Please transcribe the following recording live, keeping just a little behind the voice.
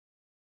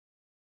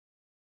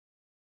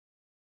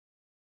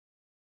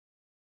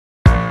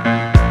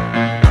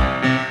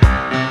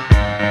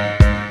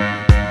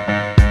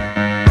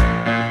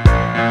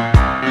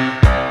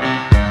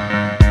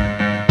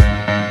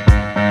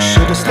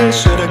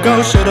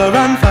should I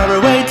run far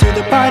away to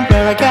the point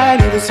where I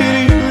can't even see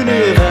the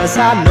universe?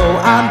 I know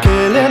I'm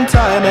killing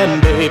time,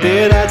 and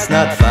baby, that's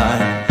not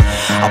fine.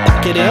 I'll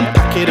pack it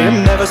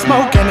in, never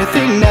smoke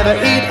anything, never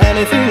eat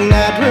anything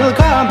that will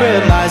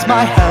compromise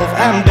my health.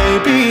 And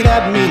baby,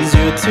 that means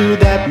you too,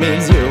 that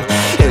means you.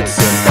 It's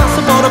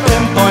impossible to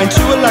pinpoint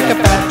you like a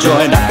fat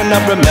joint. I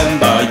cannot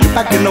remember you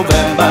back in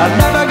November.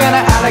 Never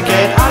gonna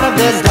allocate all of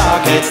this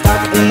dark hate.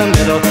 Stuck in the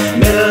middle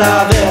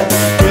of it.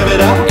 Give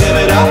it up, give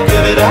it up,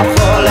 give it up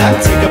for Lent.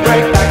 Take a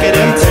break, pack it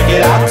in, take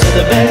it out to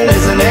the bin.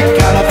 Isn't it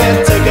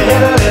counterfeit? Take a hit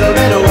a little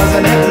bit,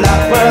 wasn't it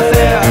not worth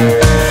it?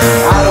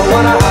 I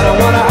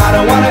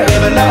don't wanna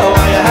even know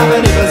why you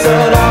haven't even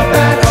sold off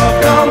that off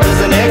gold.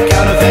 Isn't it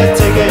counterfeit?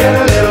 Take a hit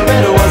a little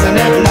bit, wasn't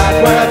it not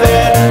worth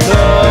it?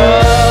 No.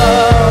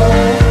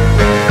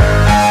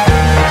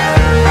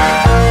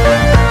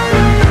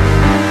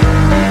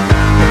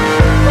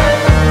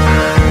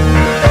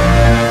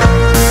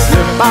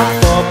 Slip back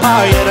for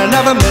power, yet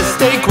another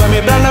mistake. When we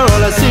blend the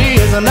roller, see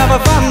is another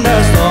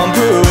thunderstorm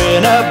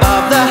brewing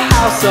above the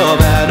house of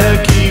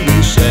anarchy we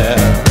share.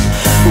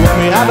 When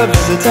we have a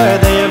visitor,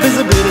 they are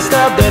visibly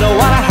disturbed. They don't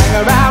wanna hang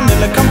around in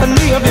the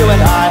company of you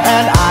and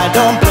I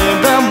don't blame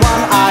them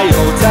one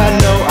iota,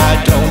 no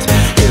I don't.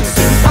 It's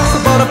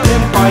impossible to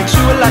pinpoint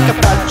you like a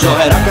fat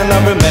joint. I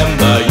cannot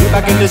remember you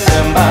back in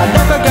December.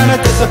 Never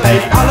gonna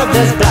dissipate all of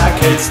this black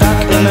hate.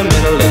 Stuck in the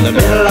middle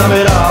of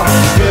it all.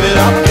 Give it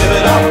up, give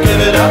it up,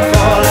 give it up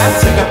for Lent.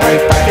 Take a break,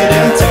 pack it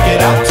in, take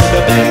it out to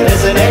the bin.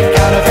 Isn't it